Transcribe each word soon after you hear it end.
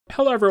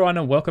Hello everyone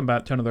and welcome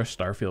back to another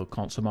Starfield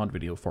console mod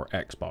video for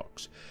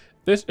Xbox.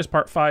 This is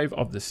part 5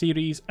 of the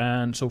series,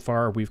 and so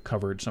far we've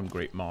covered some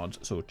great mods,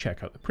 so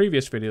check out the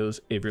previous videos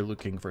if you're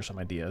looking for some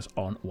ideas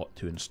on what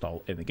to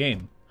install in the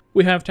game.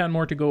 We have 10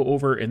 more to go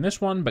over in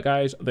this one, but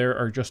guys, there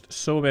are just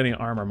so many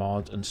armor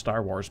mods and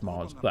Star Wars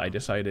mods that I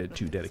decided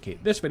to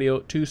dedicate this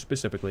video to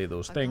specifically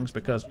those things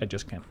because I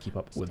just can't keep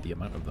up with the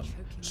amount of them.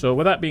 So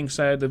with that being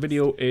said, the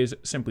video is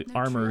simply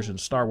armors and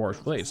Star Wars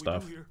related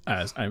stuff,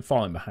 as I'm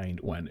falling behind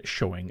when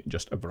showing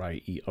just a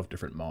variety of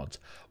different mods.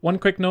 One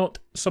quick note,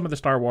 some of the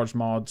Star Wars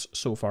mods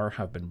so far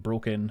have been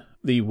broken.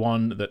 The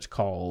one that's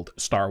called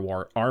Star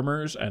Wars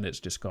Armors, and it's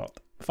just got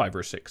 5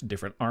 or 6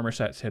 different armor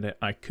sets in it.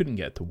 I couldn't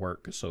get it to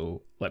work,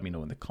 so let me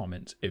know in the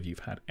comments if you've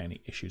had any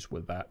issues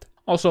with that.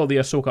 Also, the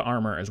Ahsoka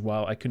armor as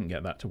well, I couldn't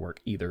get that to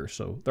work either,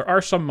 so there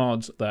are some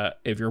mods that,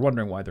 if you're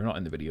wondering why they're not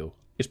in the video,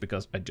 it's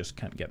because I just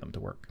can't get them to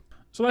work.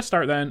 So let's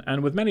start then,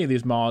 and with many of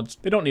these mods,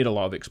 they don't need a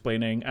lot of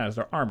explaining as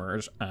they're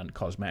armors and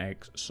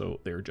cosmetics,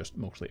 so they're just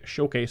mostly a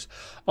showcase.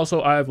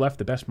 Also, I've left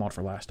the best mod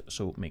for last,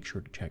 so make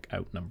sure to check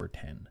out number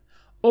 10.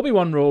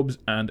 Obi-Wan robes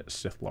and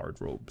Sith Lord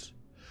robes.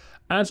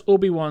 As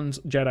Obi-Wan's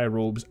Jedi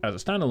robes as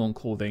a standalone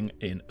clothing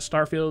in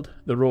Starfield,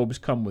 the robes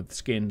come with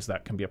skins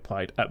that can be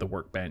applied at the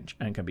workbench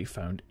and can be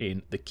found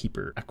in the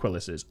Keeper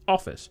Aquilus'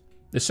 office.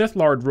 The Sith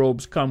Lord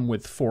robes come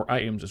with 4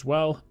 items as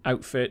well: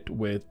 outfit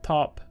with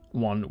top,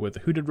 one with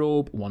a hooded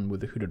robe, one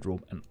with a hooded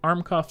robe and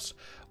arm cuffs,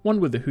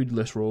 one with a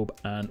hoodless robe,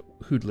 and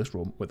hoodless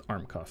robe with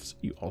arm cuffs.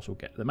 You also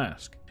get the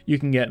mask. You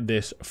can get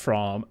this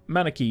from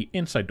Manaki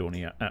in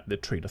Cydonia at the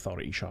Trade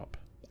Authority shop.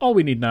 All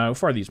we need now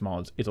for these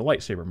mods is a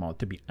lightsaber mod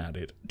to be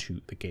added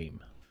to the game.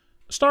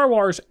 Star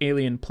Wars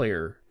Alien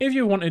Player. If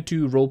you wanted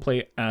to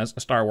roleplay as a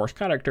Star Wars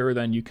character,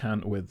 then you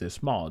can with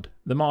this mod.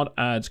 The mod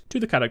adds to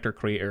the character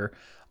creator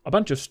a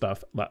bunch of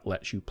stuff that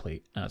lets you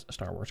play as a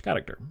Star Wars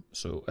character.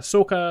 So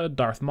Ahsoka,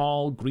 Darth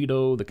Maul,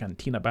 Greedo, the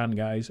Cantina Band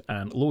guys,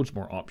 and loads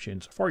more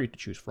options for you to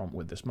choose from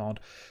with this mod,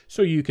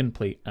 so you can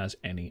play as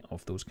any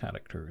of those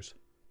characters.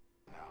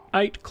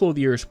 Eit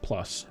Clothiers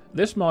Plus.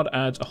 This mod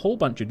adds a whole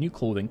bunch of new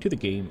clothing to the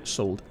game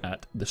sold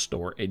at the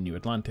store in New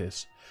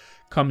Atlantis.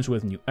 Comes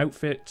with new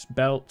outfits,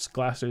 belts,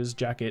 glasses,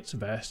 jackets,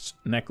 vests,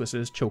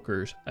 necklaces,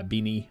 chokers, a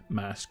beanie,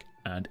 mask,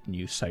 and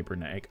new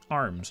cybernetic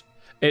arms.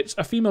 It's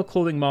a female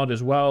clothing mod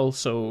as well,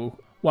 so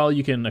while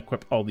you can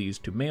equip all these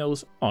to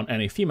males, on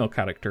any female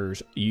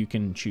characters, you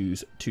can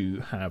choose to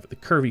have the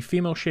curvy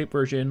female shape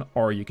version,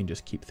 or you can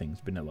just keep things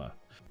vanilla.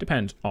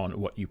 Depends on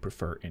what you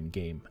prefer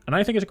in-game. And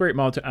I think it's a great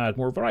mod to add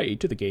more variety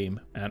to the game,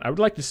 and I would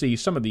like to see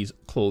some of these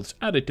clothes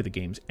added to the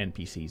game's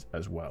NPCs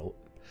as well.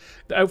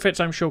 The outfits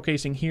I'm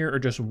showcasing here are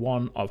just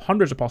one of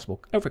hundreds of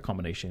possible outfit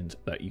combinations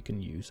that you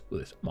can use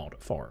this mod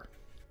for.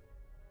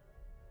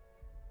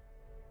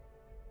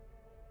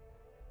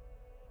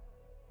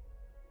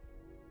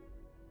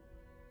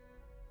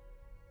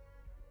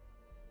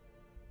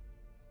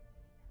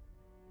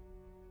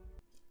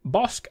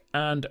 Bossk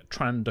and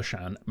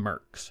Trandoshan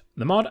Mercs.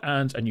 The mod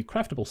adds a new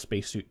craftable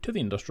spacesuit to the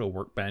industrial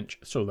workbench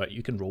so that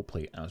you can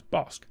roleplay as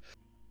Bossk,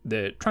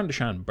 the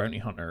Trandoshan bounty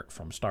hunter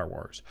from Star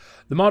Wars.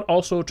 The mod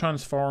also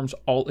transforms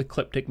all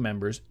Ecliptic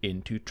members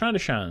into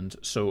Trandoshans,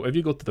 so if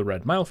you go to the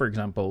Red Mile for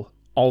example,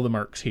 all the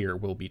Mercs here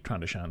will be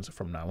Trandoshans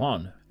from now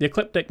on. The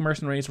Ecliptic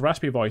mercenaries'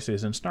 raspy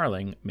voices and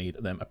snarling made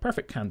them a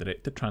perfect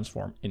candidate to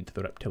transform into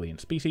the reptilian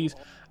species,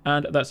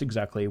 and that's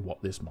exactly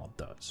what this mod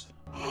does.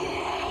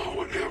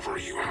 Whatever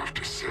you have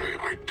to say,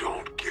 I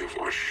don't give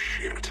a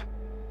shit.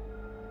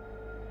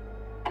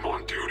 I'm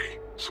on duty,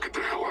 so get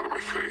the hell out of my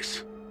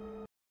face.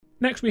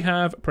 Next we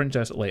have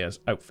Princess Leia's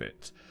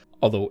outfits,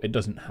 although it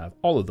doesn't have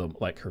all of them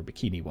like her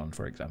bikini one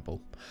for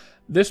example.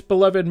 This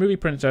beloved movie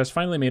princess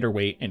finally made her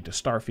way into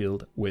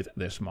Starfield with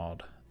this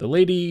mod. The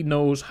lady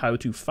knows how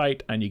to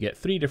fight, and you get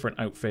 3 different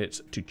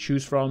outfits to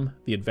choose from: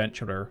 the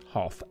Adventurer,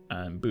 Hoth,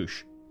 and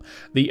Bush.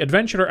 The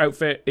Adventurer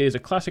outfit is a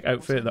classic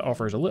outfit that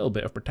offers a little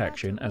bit of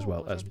protection as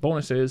well as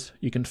bonuses.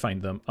 You can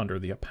find them under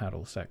the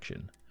apparel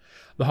section.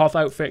 The Hoth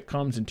outfit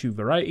comes in 2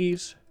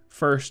 varieties.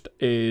 First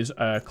is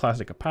a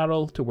classic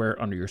apparel to wear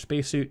under your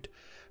spacesuit,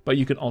 but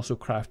you can also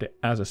craft it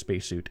as a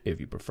spacesuit if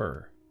you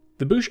prefer.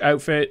 The Bush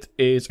outfit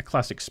is a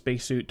classic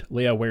spacesuit.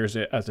 Leia wears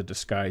it as a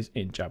disguise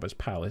in Jabba's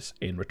palace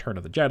in Return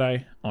of the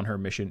Jedi on her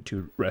mission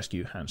to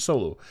rescue Han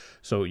Solo.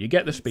 So you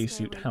get the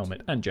spacesuit,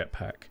 helmet, and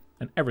jetpack,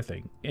 and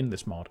everything in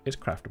this mod is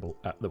craftable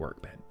at the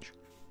workbench.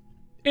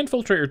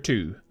 Infiltrator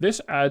 2. This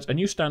adds a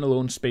new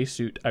standalone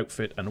spacesuit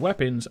outfit and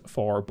weapons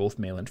for both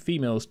male and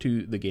females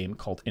to the game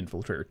called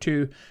Infiltrator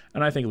 2,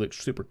 and I think it looks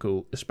super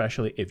cool,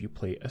 especially if you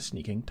play a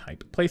sneaking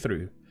type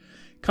playthrough.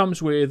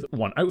 Comes with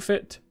 1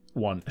 outfit,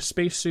 1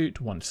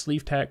 spacesuit, 1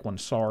 sleeve tech, 1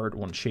 sword,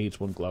 1 shades,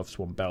 1 gloves,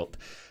 1 belt,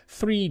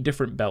 3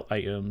 different belt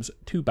items,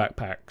 2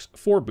 backpacks,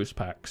 4 boost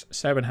packs,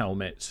 7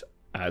 helmets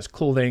as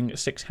clothing,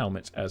 6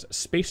 helmets as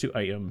spacesuit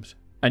items,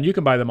 and you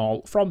can buy them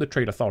all from the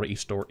Trade Authority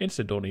store in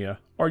Cydonia,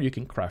 or you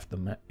can craft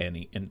them at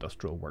any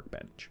industrial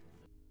workbench.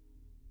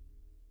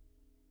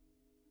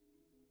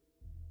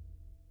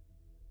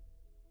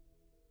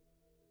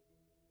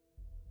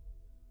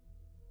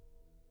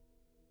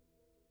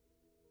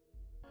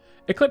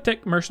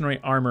 Ecliptic Mercenary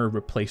Armor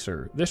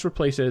Replacer. This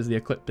replaces the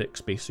Ecliptic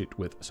spacesuit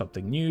with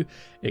something new.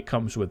 It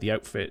comes with the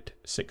outfit,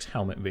 6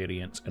 helmet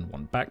variants, and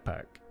 1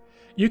 backpack.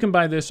 You can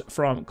buy this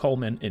from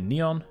Coleman in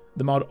Neon.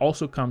 The mod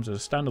also comes as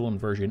a standalone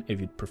version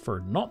if you'd prefer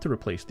not to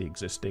replace the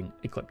existing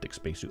Ecliptic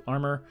spacesuit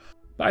armor.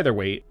 But either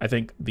way, I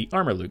think the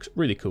armor looks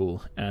really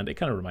cool, and it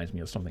kind of reminds me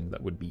of something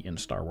that would be in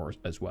Star Wars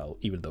as well,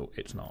 even though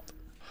it's not.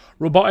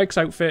 Robotics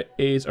Outfit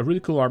is a really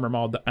cool armor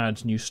mod that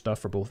adds new stuff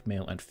for both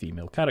male and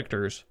female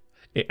characters.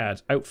 It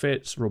adds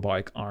outfits,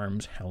 robotic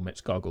arms,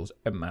 helmets, goggles,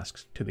 and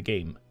masks to the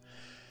game.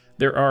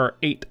 There are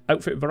 8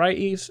 outfit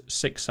varieties,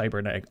 6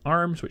 cybernetic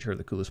arms, which are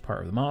the coolest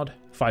part of the mod,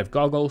 5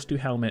 goggles, 2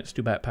 helmets,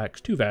 2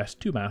 backpacks, 2 vests,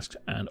 2 masks,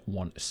 and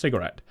 1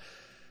 cigarette.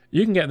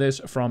 You can get this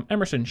from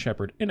Emerson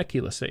Shepherd in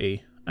Aquila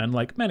City, and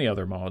like many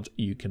other mods,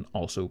 you can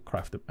also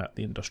craft them at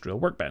the Industrial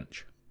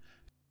Workbench.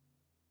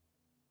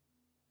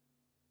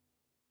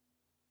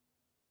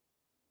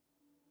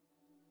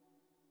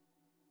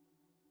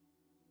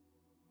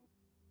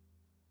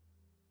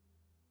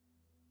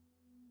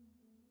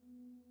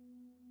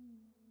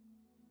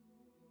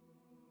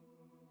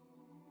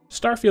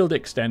 Starfield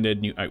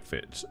extended new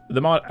outfits. The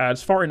mod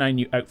adds 49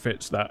 new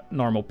outfits that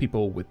normal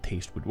people with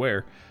taste would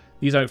wear.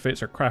 These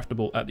outfits are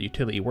craftable at the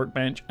utility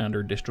workbench and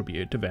are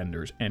distributed to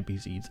vendors,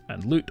 NPCs,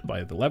 and loot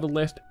via the level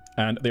list,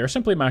 and they are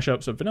simply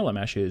mashups of vanilla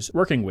meshes,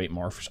 working weight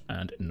morphs,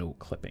 and no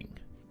clipping.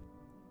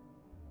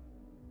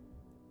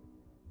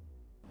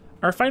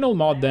 Our final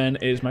mod then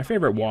is my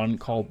favourite one,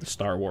 called the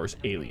Star Wars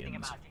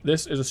Aliens.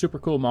 This is a super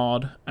cool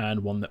mod,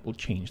 and one that will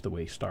change the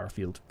way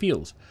Starfield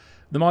feels.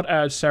 The mod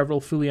adds several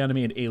fully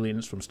animated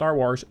aliens from Star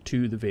Wars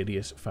to the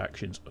various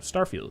factions of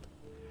Starfield.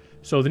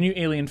 So the new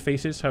alien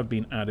faces have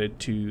been added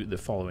to the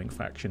following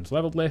factions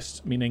leveled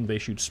lists, meaning they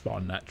should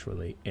spawn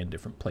naturally in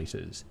different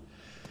places.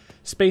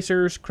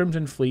 Spacers,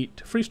 Crimson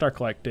Fleet, Freestar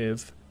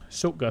Collective,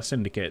 Sokka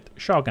Syndicate,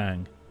 Shaw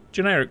Gang,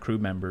 generic crew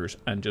members,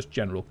 and just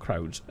general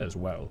crowds as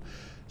well.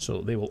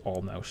 So they will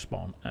all now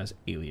spawn as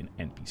alien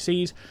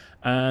NPCs,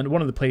 and one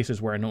of the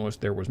places where I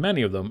noticed there was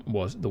many of them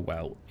was the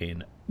well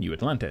in New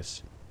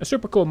Atlantis. A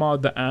super cool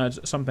mod that adds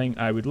something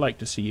I would like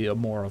to see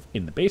more of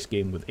in the base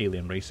game with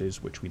alien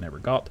races, which we never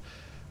got.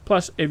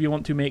 Plus, if you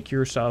want to make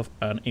yourself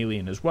an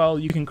alien as well,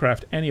 you can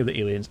craft any of the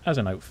aliens as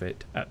an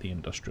outfit at the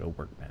Industrial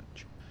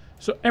Workbench.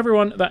 So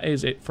everyone, that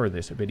is it for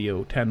this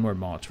video. 10 more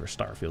mods for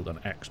Starfield on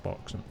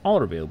Xbox, and all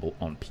are available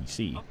on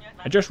PC.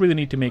 I just really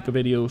need to make a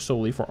video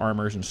solely for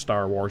armors and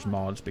Star Wars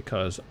mods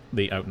because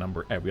they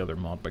outnumber every other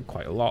mod by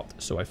quite a lot,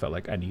 so I felt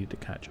like I needed to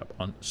catch up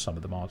on some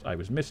of the mods I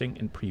was missing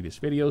in previous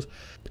videos,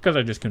 because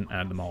I just couldn't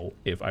add them all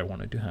if I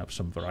wanted to have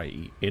some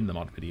variety in the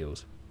mod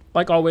videos.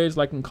 Like always,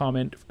 like and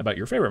comment about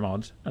your favorite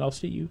mods, and I'll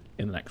see you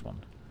in the next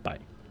one.